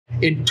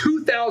In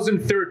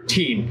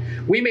 2013,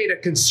 we made a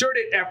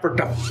concerted effort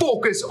to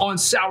focus on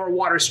sour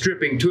water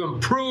stripping to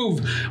improve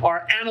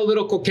our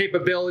analytical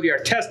capability, our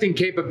testing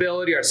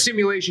capability, our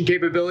simulation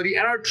capability,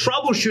 and our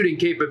troubleshooting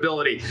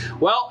capability.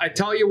 Well, I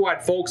tell you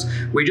what, folks,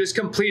 we just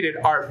completed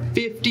our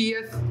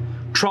 50th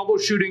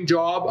troubleshooting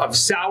job of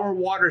sour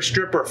water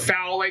stripper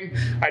fouling,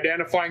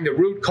 identifying the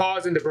root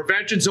cause and the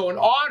prevention. So in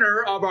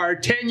honor of our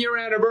 10-year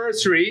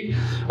anniversary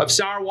of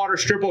sour water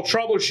stripper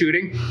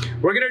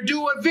troubleshooting, we're going to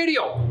do a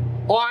video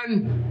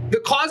on the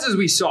causes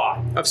we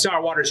saw of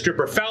sour water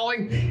stripper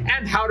fouling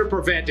and how to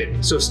prevent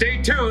it. So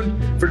stay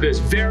tuned for this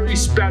very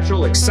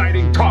special,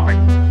 exciting topic.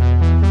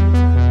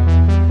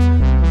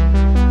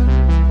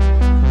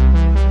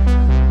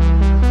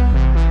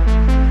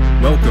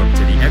 Welcome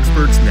to the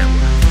Experts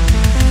Network.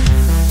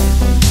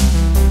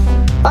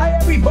 Hi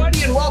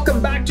everybody, and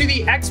welcome back to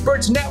the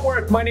Experts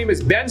Network. My name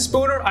is Ben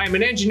Spooner. I'm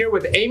an engineer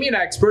with Amine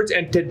Experts,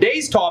 and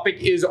today's topic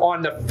is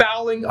on the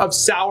fouling of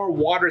sour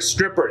water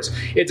strippers.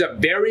 It's a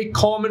very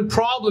common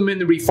problem in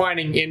the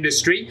refining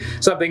industry,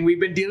 something we've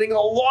been dealing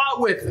a lot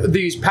with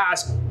these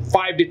past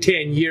 5 to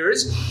 10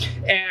 years.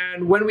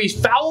 And when we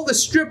foul the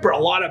stripper, a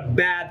lot of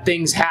bad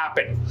things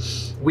happen.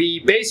 We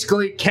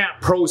basically can't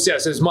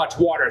process as much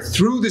water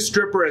through the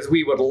stripper as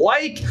we would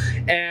like,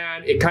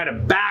 and it kind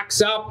of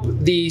backs up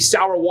the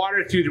sour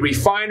water through the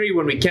refinery.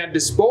 When we can't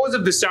dispose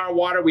of the sour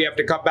water, we have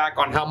to cut back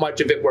on how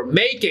much of it we're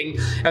making,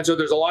 and so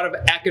there's a lot of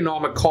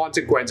economic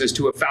consequences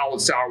to a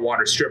fouled sour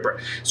water stripper.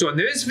 So in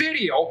this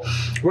video,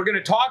 we're going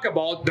to talk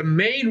about the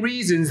main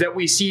reasons that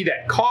we see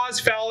that cause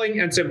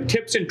fouling and some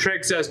tips and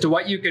tricks as to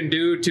what you can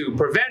do to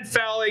prevent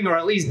fouling or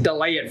at least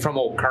delay it from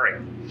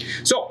occurring.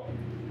 So,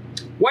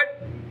 what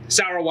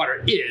sour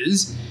water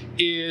is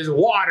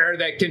water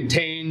that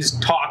contains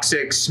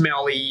toxic,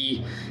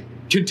 smelly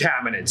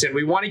contaminants, and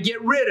we want to get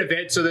rid of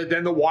it so that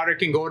then the water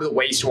can go to the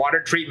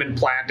wastewater treatment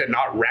plant and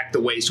not wreck the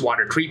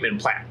wastewater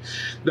treatment plant.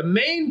 The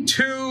main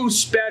two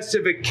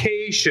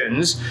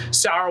specifications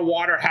sour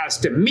water has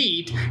to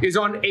meet is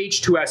on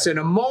H2S and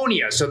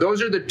ammonia. So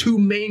those are the two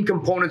main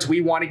components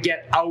we want to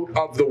get out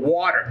of the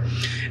water.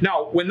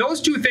 Now, when those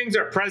two things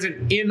are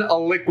present in a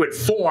liquid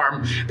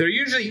form, they're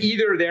usually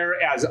either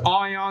there as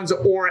ions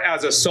or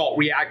as a salt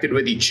reacted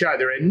with each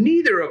other, and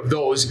neither of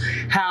those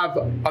have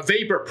a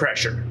vapor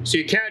pressure. So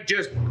you can't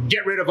just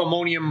get rid of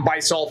ammonium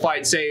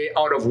bisulfide, say,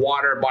 out of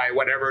water by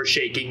whatever,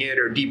 shaking it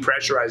or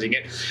depressurizing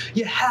it.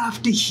 You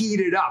have to heat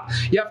it up.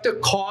 You have to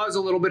cause a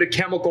little bit of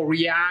chemical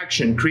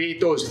reaction, create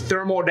those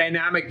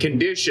thermodynamic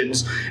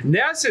conditions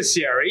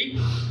necessary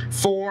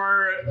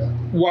for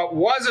what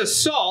was a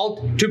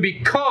salt to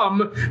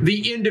become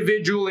the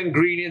individual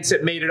ingredients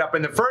that made it up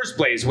in the first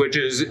place, which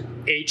is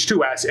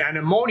H2S and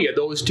ammonia.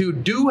 Those two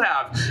do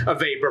have a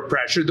vapor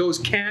pressure. Those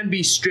can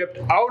be stripped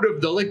out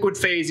of the liquid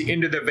phase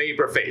into the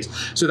vapor phase.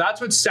 So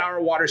that's what sour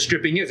water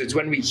stripping is. It's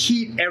when we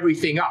heat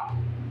everything up.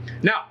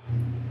 Now,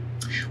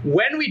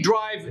 when we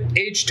drive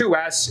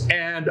H2S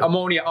and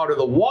ammonia out of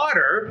the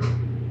water,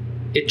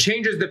 it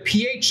changes the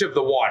pH of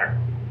the water.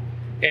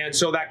 And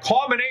so that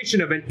combination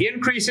of an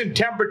increase in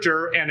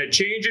temperature and a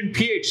change in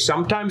pH,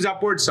 sometimes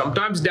upwards,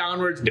 sometimes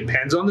downwards,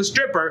 depends on the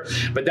stripper,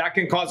 but that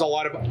can cause a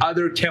lot of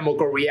other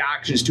chemical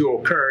reactions to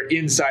occur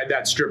inside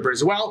that stripper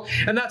as well.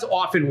 And that's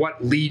often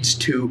what leads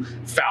to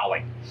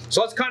fouling. So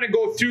let's kind of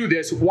go through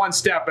this one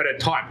step at a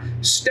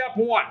time. Step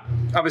one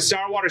of a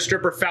sour water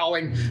stripper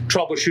fouling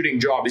troubleshooting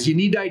job is you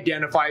need to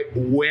identify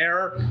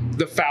where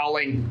the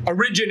fouling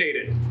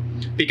originated,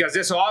 because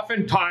this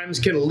oftentimes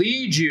can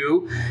lead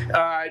you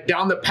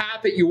down the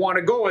path that you want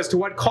to go as to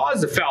what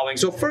caused the fouling.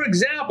 So for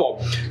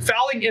example,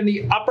 fouling in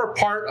the upper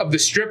part of the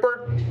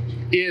stripper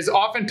is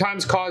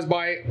oftentimes caused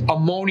by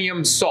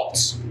ammonium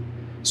salts.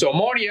 So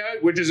ammonia,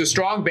 which is a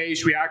strong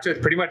base, reacts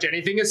with pretty much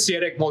anything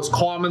acidic, most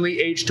commonly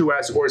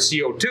H2S or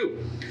CO2.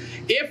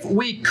 If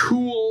we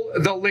cool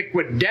the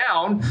liquid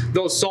down,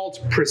 those salts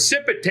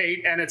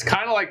precipitate, and it's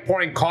kind of like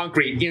pouring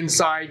concrete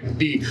inside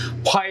the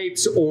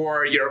pipes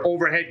or your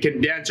overhead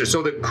condenser.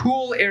 So the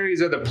cool areas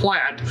of the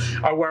plant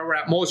are where we're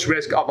at most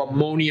risk of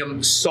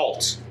ammonium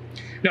salts.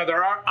 Now,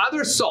 there are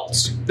other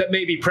salts that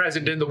may be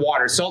present in the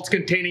water, salts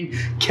containing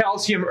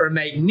calcium or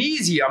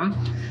magnesium.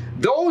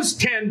 Those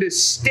tend to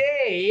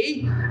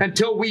stay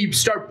until we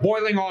start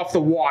boiling off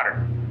the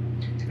water.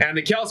 And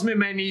the calcium and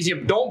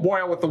magnesium don't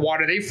boil with the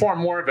water. They form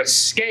more of a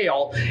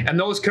scale, and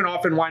those can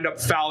often wind up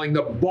fouling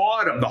the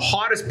bottom, the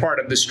hottest part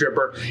of the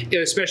stripper,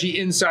 especially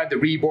inside the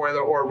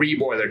reboiler or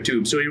reboiler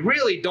tube. So we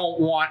really don't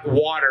want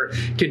water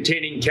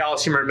containing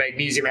calcium or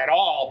magnesium at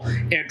all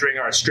entering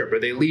our stripper.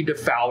 They lead to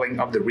fouling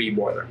of the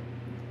reboiler.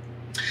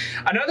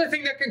 Another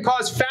thing that can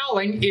cause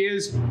fouling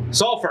is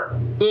sulfur.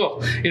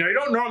 Ugh. You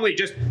don't normally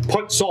just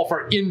put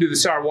sulfur into the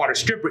sour water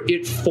stripper.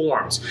 It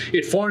forms.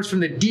 It forms from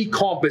the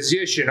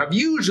decomposition of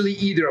usually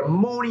either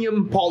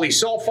ammonium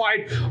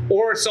polysulfide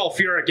or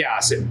sulfuric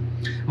acid.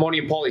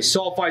 Ammonium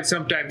polysulfide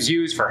sometimes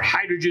used for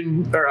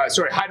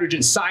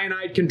hydrogen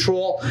cyanide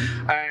control,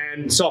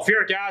 and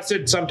sulfuric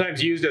acid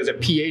sometimes used as a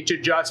pH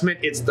adjustment.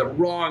 It's the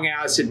wrong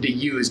acid to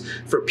use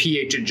for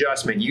pH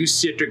adjustment. Use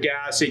citric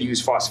acid,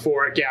 use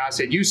phosphoric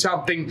acid, use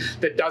something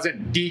that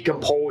doesn't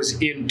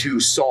decompose into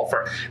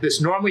sulfur.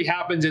 This normally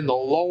happens in the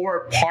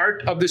lower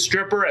part of the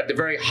stripper at the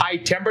very high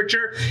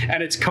temperature,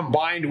 and it's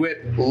combined with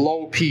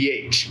low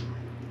pH.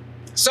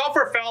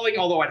 Sulfur fouling,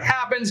 although it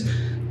happens,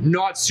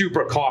 not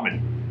super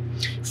common.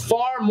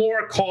 Far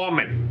more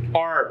common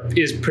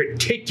is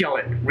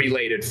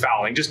particulate-related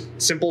fouling, just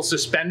simple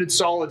suspended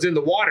solids in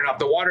the water. Now, if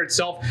the water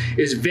itself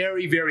is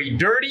very, very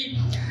dirty,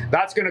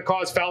 that's going to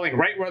cause fouling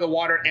right where the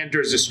water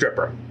enters the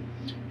stripper.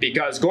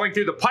 Because going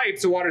through the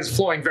pipes, the water is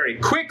flowing very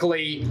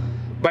quickly,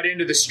 but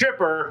into the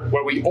stripper,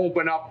 where we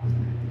open up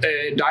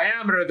in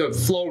diameter, the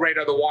flow rate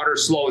of the water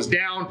slows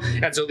down,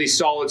 and so these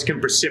solids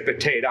can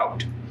precipitate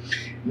out.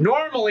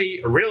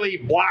 Normally, really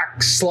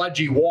black,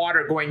 sludgy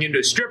water going into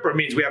a stripper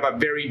means we have a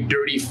very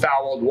dirty,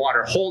 fouled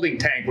water holding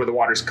tank where the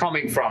water's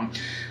coming from.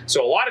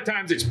 So a lot of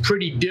times it's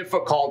pretty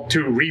difficult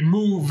to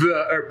remove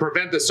or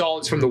prevent the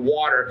solids from the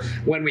water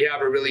when we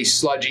have a really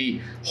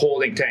sludgy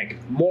holding tank.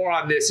 More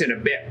on this in a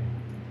bit.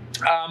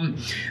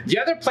 The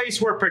other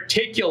place where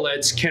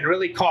particulates can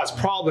really cause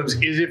problems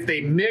is if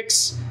they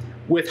mix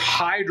with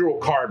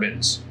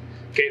hydrocarbons.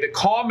 Okay, the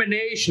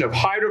combination of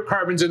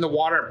hydrocarbons in the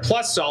water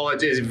plus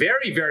solids is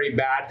very, very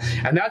bad,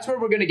 and that's where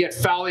we're going to get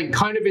fouling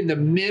kind of in the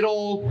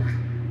middle,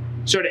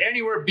 sort of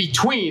anywhere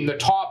between the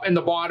top and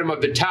the bottom of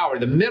the tower.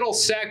 The middle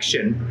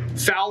section,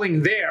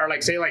 fouling there,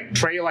 like say like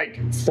tray like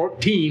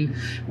 14,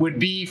 would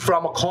be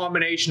from a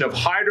combination of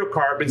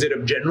hydrocarbons that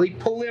have generally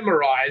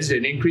polymerized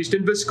and increased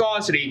in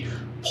viscosity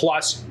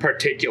plus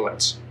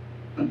particulates.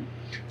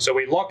 So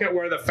we look at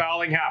where the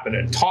fouling happened,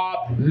 at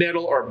top,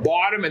 middle, or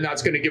bottom, and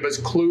that's going to give us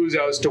clues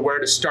as to where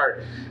to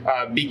start,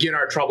 begin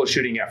our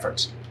troubleshooting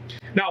efforts.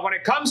 Now, when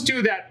it comes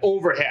to that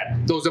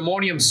overhead, those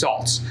ammonium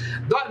salts,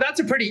 that's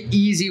a pretty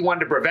easy one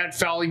to prevent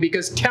fouling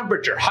because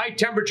temperature, high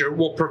temperature,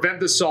 will prevent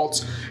the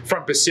salts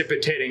from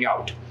precipitating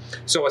out.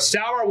 So a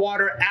sour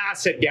water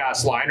acid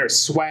gas line, or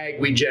SWAG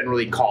we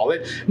generally call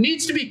it,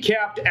 needs to be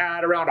kept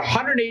at around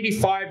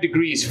 185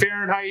 degrees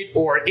Fahrenheit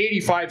or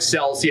 85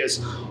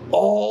 Celsius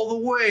all the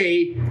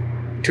way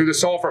to the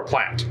sulfur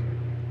plant.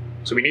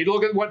 So we need to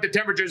look at what the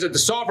temperature is at the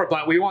sulfur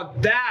plant. We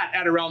want that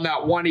at around that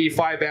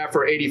 185F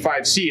or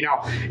 85C.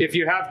 Now, if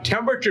you have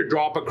temperature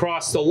drop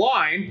across the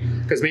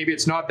line, because maybe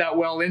it's not that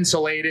well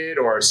insulated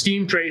or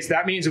steam trace,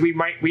 that means we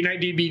might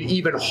need to be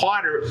even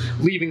hotter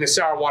leaving the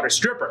sour water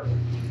stripper.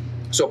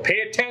 So pay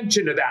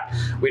attention to that.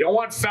 We don't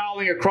want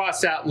fouling across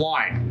that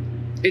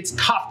line. It's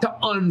tough to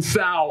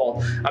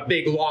unfoul a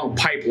big long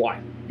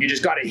pipeline. You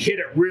just got to hit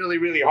it really,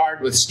 really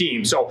hard with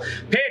steam. So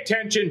pay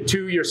attention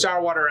to your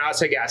sour water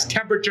acid gas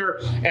temperature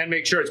and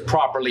make sure it's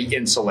properly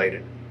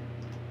insulated.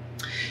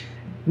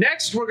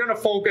 Next, we're going to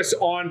focus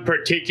on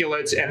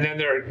particulates and then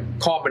their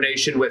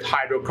combination with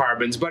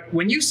hydrocarbons. But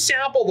when you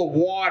sample the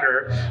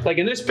water, like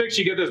in this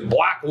picture, you get this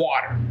black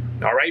water,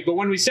 all right? But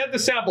when we set the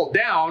sample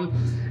down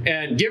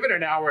and give it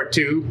an hour or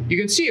two, you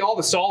can see all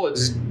the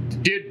solids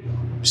did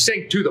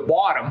sink to the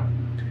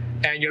bottom,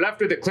 and you're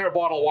left with a clear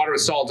bottle of water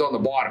with solids on the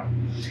bottom.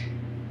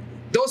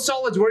 Those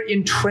solids were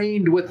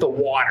entrained with the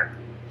water.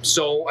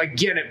 So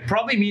again, it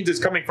probably means it's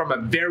coming from a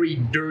very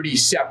dirty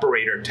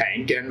separator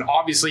tank. And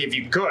obviously, if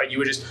you could, you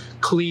would just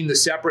clean the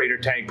separator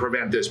tank,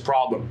 prevent this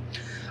problem.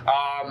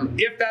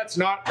 If that's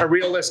not a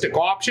realistic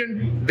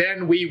option,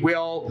 then we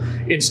will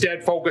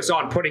instead focus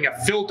on putting a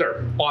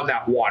filter on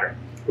that water,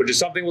 which is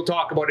something we'll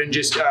talk about in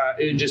just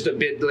a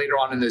bit later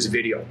on in this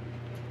video.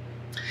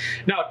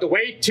 Now, the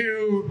way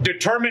to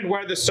determine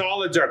where the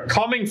solids are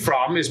coming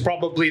from is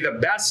probably the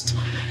best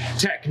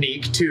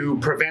technique to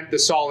prevent the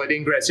solid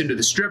ingress into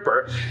the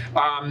stripper.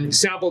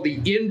 Sample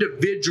the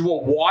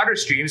individual water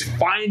streams,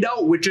 find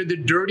out which are the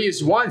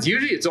dirtiest ones.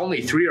 Usually it's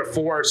only 3 or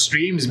 4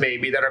 streams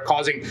maybe that are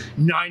causing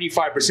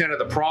 95% of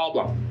the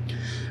problem.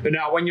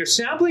 Now, when you're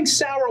sampling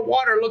sour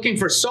water looking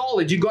for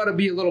solids, you got to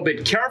be a little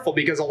bit careful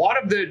because a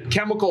lot of the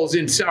chemicals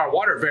in sour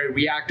water are very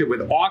reactive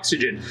with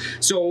oxygen.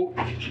 So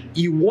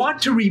you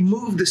want to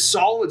remove the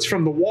solids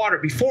from the water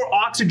before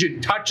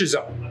oxygen touches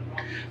them.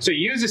 So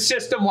you use a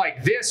system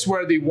like this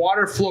where the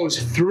water flows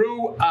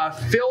through a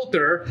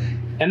filter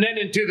and then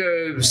into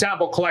the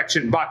sample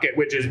collection bucket,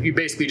 which is you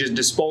basically just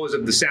dispose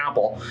of the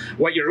sample.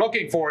 What you're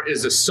looking for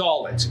is the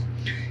solids.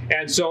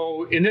 And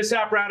so in this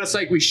apparatus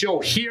like we show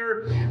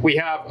here, we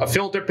have a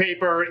filter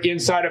paper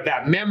inside of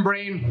that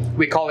membrane.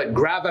 We call it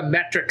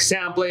gravimetric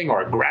sampling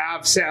or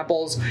grav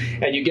samples.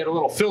 And you get a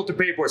little filter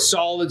paper with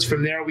solids.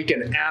 From there, we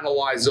can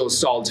analyze those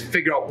solids,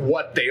 figure out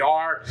what they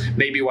are,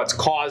 maybe what's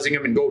causing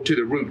them, and go to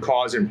the root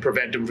cause and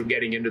prevent them from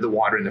getting into the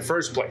water in the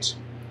first place.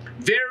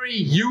 Very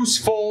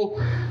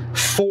useful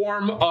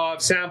form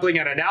of sampling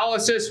and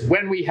analysis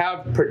when we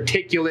have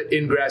particulate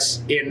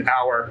ingress in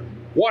our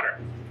water.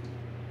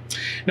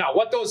 Now,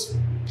 what those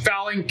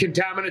fouling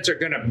contaminants are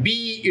going to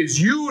be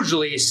is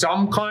usually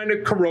some kind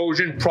of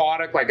corrosion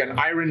product, like an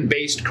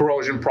iron-based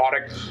corrosion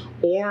product,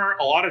 or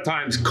a lot of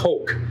times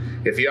coke.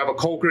 If you have a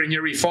coker in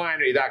your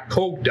refinery, that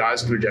coke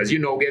dust, which as you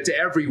know gets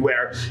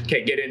everywhere,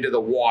 can get into the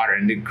water,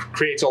 and it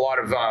creates a lot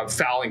of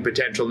fouling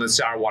potential in the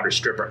sour water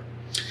stripper.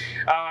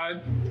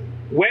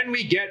 When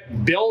we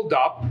get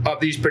buildup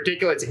of these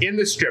particulates in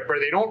the stripper,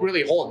 they don't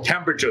really hold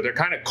temperature. They're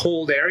kind of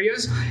cold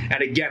areas.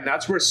 And again,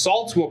 that's where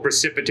salts will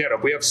precipitate.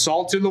 If we have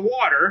salts in the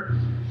water,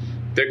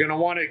 they're going to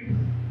want to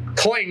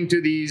cling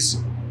to these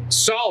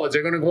solids.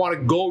 They're going to want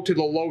to go to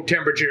the low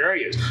temperature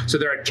areas. So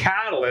they're a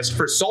catalyst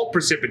for salt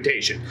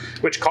precipitation,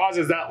 which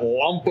causes that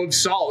lump of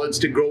solids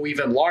to grow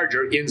even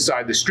larger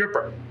inside the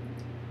stripper.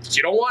 So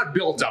you don't want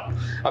buildup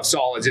of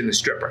solids in the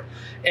stripper.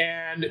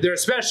 And they're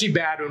especially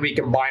bad when we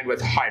combine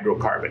with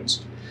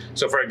hydrocarbons.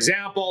 So for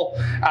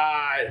example,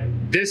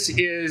 this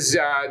is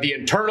the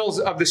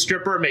internals of the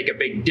stripper make a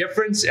big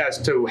difference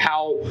as to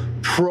how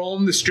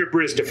prone the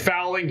stripper is to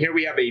fouling. Here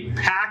we have a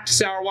packed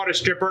sour water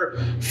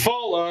stripper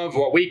full of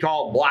what we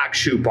call black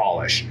shoe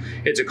polish.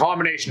 It's a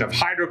combination of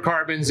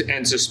hydrocarbons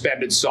and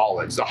suspended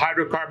solids. The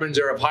hydrocarbons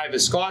are of high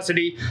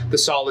viscosity, the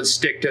solids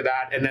stick to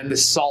that, and then the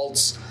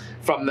salts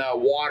from the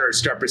water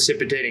start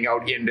precipitating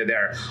out into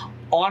there.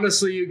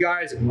 Honestly, you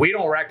guys, we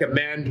don't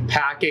recommend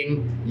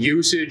packing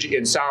usage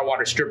in sour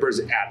water strippers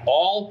at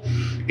all.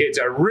 It's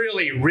a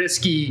really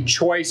risky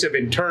choice of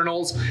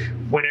internals.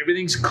 When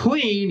everything's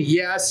clean,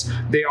 yes,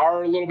 they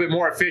are a little bit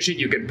more efficient.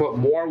 You can put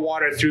more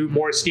water through,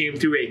 more steam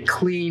through a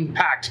clean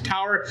packed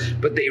tower,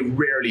 but they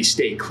rarely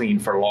stay clean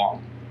for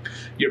long.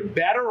 You're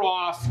better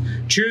off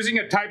choosing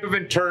a type of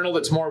internal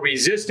that's more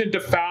resistant to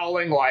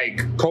fouling,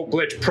 like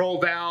Copeland Pro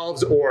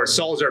valves or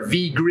Sulphur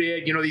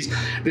V-Grid. You know,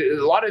 a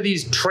lot of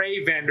these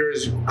tray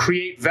vendors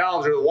create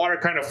valves where the water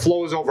kind of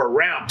flows over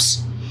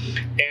ramps.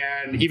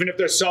 And even if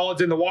there's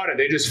solids in the water,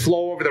 they just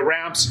flow over the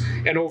ramps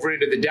and over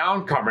into the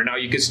downcomer. Now,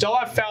 you can still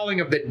have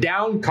fouling of the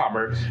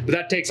downcomer, but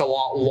that takes a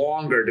lot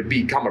longer to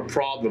become a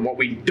problem. What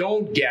we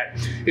don't get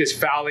is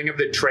fouling of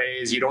the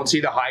trays. You don't see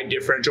the high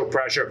differential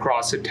pressure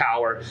across the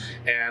tower,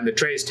 and the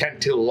trays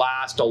tend to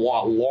last a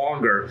lot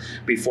longer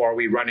before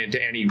we run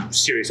into any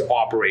serious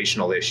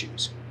operational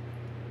issues.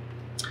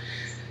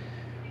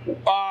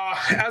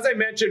 As I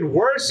mentioned,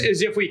 worse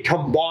is if we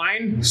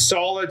combine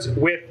solids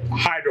with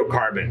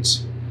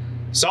hydrocarbons.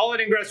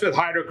 Solid ingress with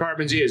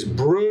hydrocarbons is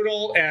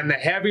brutal, and the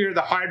heavier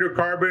the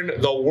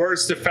hydrocarbon, the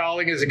worse the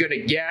fouling is going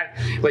to get.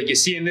 Like you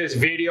see in this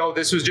video,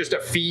 this was just a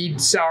feed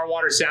sour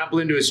water sample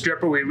into a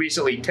stripper we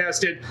recently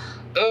tested.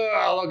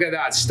 Ugh, look at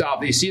that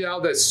stuff. You see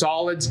how the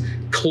solids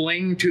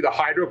cling to the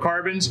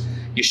hydrocarbons?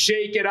 You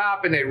shake it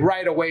up and they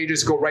right away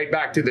just go right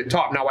back to the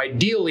top. Now,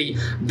 ideally,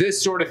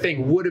 this sort of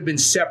thing would have been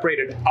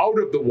separated out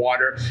of the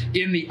water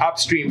in the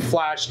upstream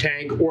flash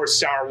tank or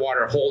sour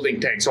water holding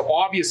tank. So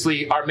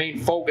obviously, our main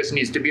focus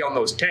needs to be on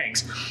those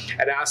tanks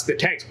and ask the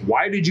tanks,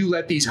 why did you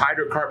let these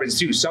hydrocarbons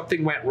through?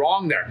 Something went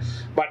wrong there.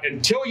 But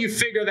until you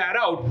figure that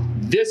out,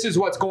 this is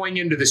what's going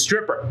into the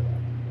stripper.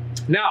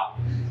 Now,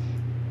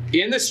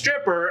 in the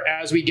stripper,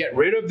 as we get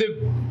rid of the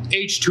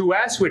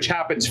H2S, which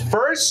happens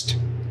first,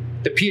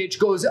 the pH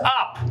goes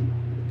up.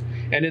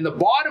 And in the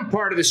bottom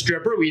part of the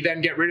stripper, we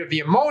then get rid of the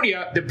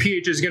ammonia, the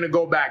pH is going to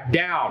go back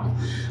down.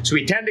 So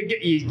we tend to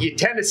get, you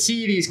tend to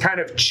see these kind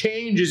of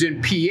changes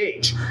in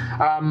pH.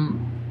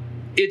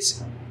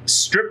 It's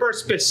stripper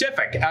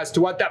specific as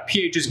to what that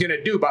pH is going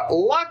to do. But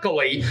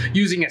luckily,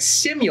 using a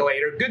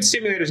simulator, good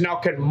simulators now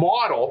can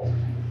model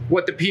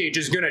what the pH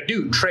is going to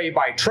do tray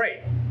by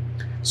tray.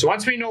 So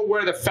once we know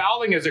where the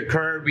fouling has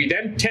occurred, we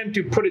then tend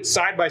to put it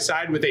side by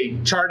side with a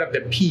chart of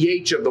the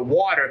pH of the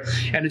water,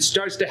 and it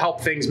starts to help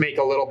things make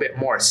a little bit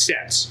more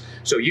sense.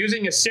 So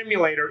using a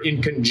simulator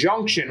in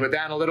conjunction with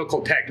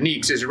analytical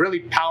techniques is a really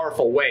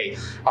powerful way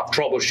of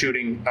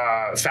troubleshooting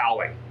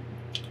fouling.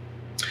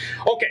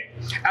 Okay,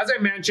 as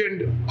I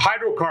mentioned,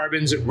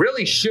 hydrocarbons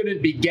really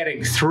shouldn't be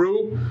getting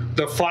through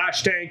the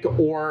flash tank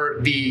or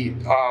the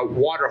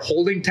water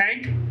holding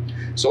tank.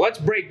 So let's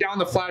break down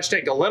the flash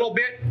tank a little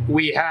bit.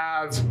 We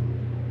have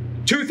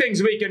two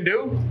things we can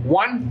do.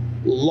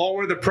 One,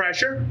 lower the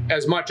pressure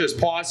as much as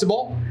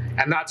possible,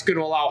 and that's going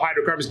to allow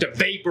hydrocarbons to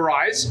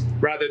vaporize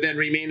rather than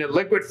remain in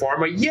liquid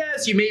form. Or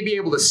yes, you may be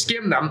able to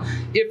skim them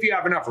if you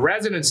have enough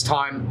residence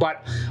time,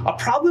 but a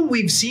problem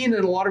we've seen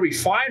in a lot of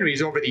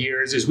refineries over the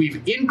years is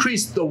we've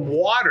increased the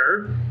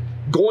water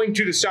going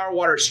to the sour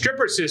water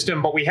stripper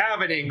system, but we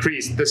haven't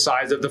increased the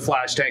size of the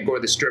flash tank or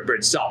the stripper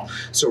itself.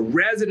 So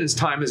residence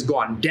time has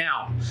gone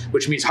down,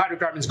 which means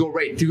hydrocarbons go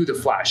right through the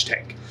flash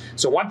tank.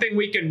 So one thing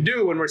we can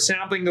do when we're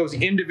sampling those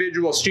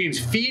individual streams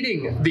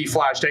feeding the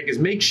flash tank is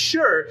make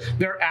sure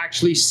they're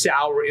actually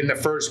sour in the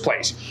first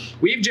place.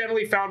 We've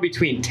generally found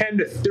between 10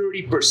 to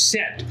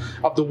 30%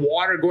 of the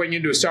water going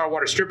into a sour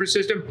water stripper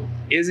system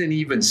isn't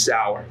even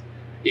sour.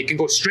 It can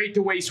go straight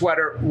to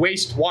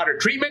wastewater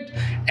treatment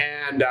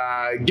and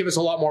give us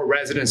a lot more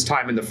residence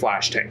time in the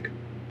flash tank.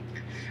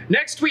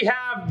 Next, we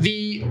have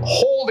the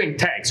holding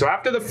tank. So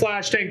after the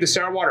flash tank, the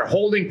sour water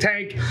holding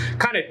tank,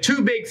 kind of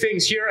two big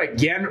things here.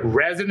 Again,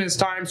 residence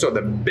time. So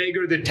the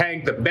bigger the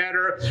tank, the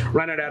better.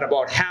 Run it at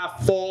about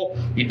half full.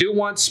 You do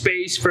want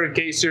space for in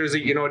case there's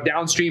a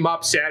downstream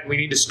upset. We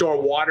need to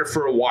store water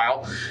for a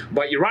while,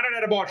 but you run it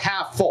at about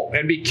half full.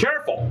 And be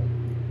careful.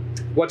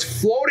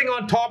 What's floating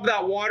on top of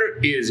that water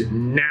is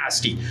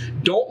nasty.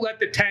 Don't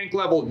let the tank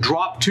level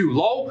drop too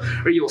low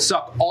or you'll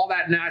suck all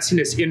that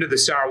nastiness into the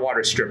sour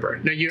water stripper.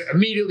 Now you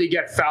immediately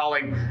get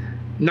fouling,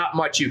 not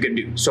much you can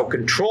do. So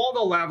control the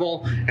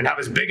level and have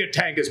as big a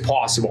tank as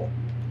possible.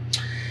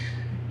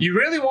 You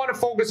really want to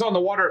focus on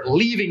the water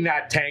leaving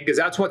that tank because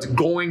that's what's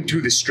going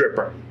to the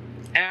stripper.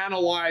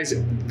 Analyze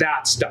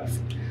that stuff.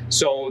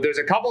 So there's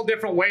a couple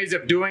different ways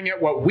of doing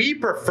it. What we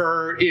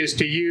prefer is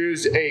to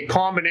use a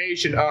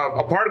combination of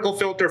a particle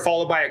filter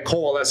followed by a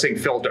coalescing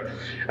filter.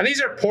 And these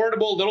are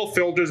portable little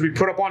filters we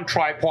put up on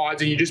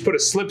tripods, and you just put a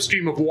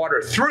slipstream of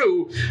water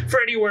through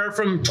for anywhere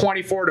from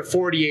 24 to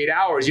 48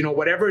 hours,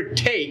 whatever it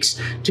takes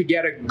to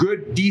get a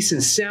good,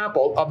 decent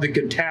sample of the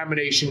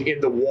contamination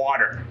in the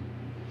water.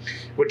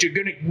 What you're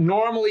going to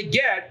normally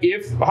get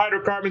if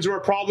hydrocarbons were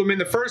a problem in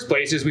the first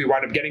place is we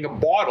wind up getting a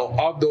bottle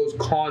of those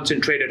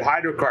concentrated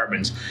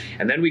hydrocarbons.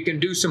 And then we can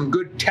do some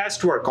good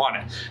test work on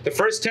it. The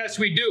first test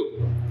we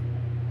do,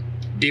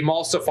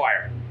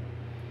 demulsifier.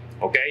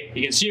 Okay,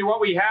 you can see what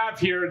we have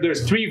here.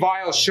 There's 3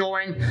 vials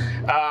showing.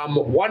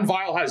 One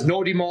vial has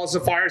no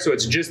demulsifier, so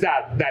it's just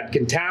that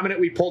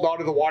contaminant we pulled out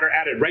of the water,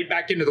 added right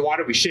back into the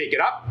water. We shake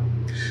it up.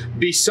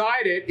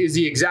 Beside it is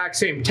the exact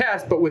same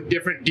test, but with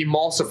different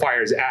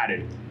demulsifiers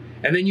added.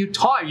 And then you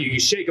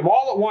shake them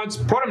all at once,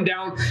 put them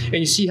down, and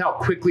you see how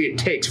quickly it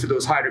takes for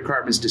those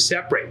hydrocarbons to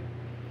separate.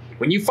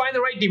 When you find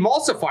the right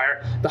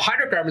demulsifier, the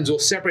hydrocarbons will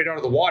separate out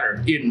of the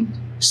water in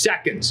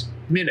seconds,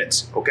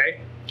 minutes, okay?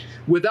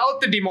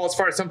 Without the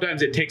demulsifier,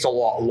 sometimes it takes a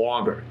lot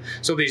longer.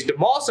 So these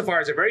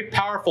demulsifiers are a very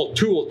powerful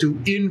tool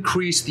to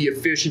increase the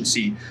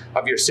efficiency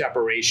of your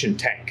separation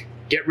tank.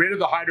 Get rid of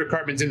the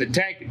hydrocarbons in the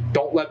tank,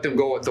 don't let them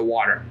go with the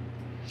water.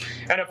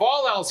 And if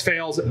all else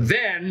fails,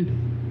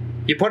 then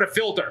you put a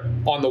filter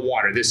on the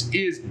water. This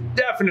is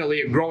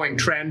definitely a growing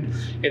trend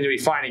in the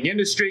refining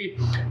industry.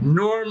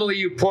 Normally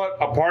you put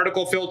a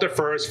particle filter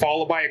first,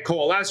 followed by a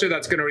coalescer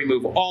that's going to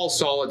remove all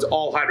solids,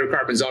 all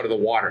hydrocarbons out of the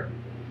water.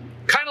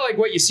 Kind of like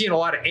what you see in a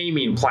lot of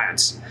amine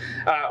plants.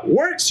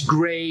 Works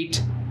great,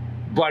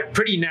 but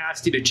pretty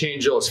nasty to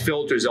change those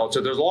filters out.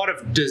 So there's a lot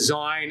of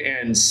design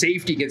and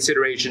safety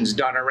considerations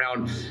done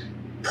around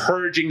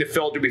purging the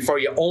filter before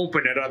you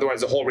open it,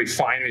 otherwise the whole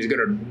refinery is going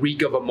to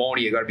reek of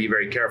ammonia. You got to be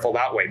very careful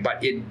that way,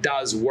 but it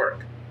does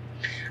work.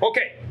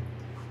 Okay,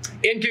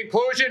 in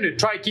conclusion, to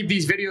try to keep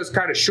these videos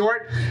kind of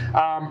short,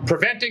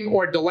 preventing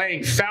or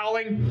delaying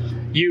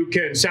fouling, you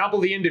can sample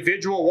the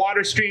individual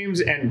water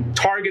streams and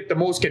target the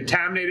most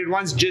contaminated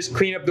ones. Just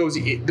clean up those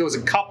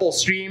a couple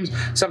streams.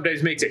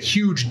 Sometimes makes a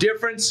huge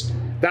difference.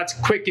 That's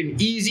quick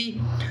and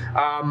easy.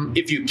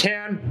 If you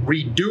can,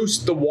 reduce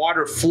the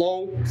water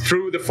flow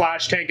through the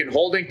flash tank and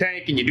holding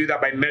tank, and you do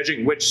that by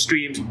measuring which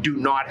streams do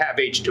not have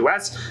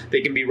H2S.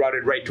 They can be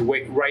routed right to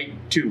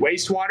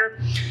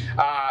wastewater.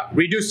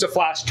 Reduce the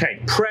flash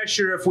tank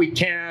pressure if we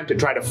can to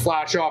try to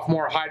flash off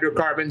more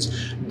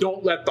hydrocarbons.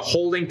 Don't let the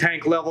holding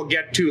tank level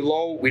get too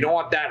low. We don't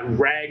want that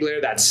rag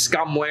layer, that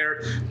scum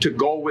layer to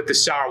go with the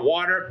sour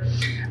water.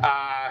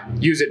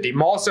 Use a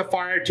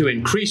demulsifier to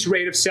increase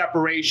rate of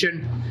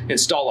separation.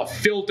 Install a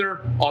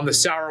filter on the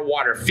sour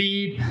water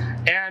feed.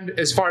 And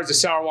as far as the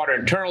sour water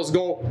internals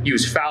go,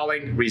 use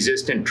fouling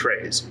resistant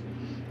trays.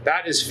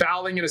 That is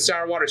fouling in a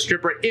sour water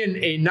stripper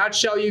in a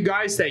nutshell, you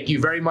guys. Thank you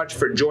very much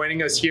for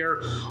joining us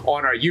here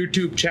on our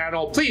YouTube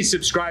channel. Please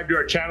subscribe to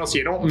our channel so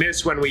you don't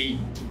miss when we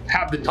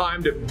have the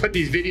time to put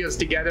these videos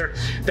together.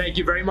 Thank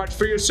you very much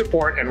for your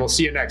support, and we'll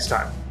see you next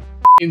time.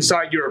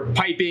 Inside your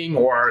piping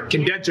or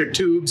condenser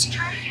tubes,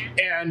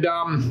 and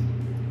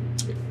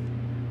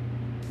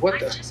what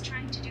the? I'm just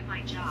trying to do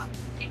my job.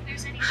 If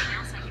there's anything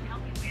else I can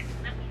help you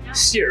with, let me know.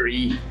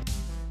 Siri.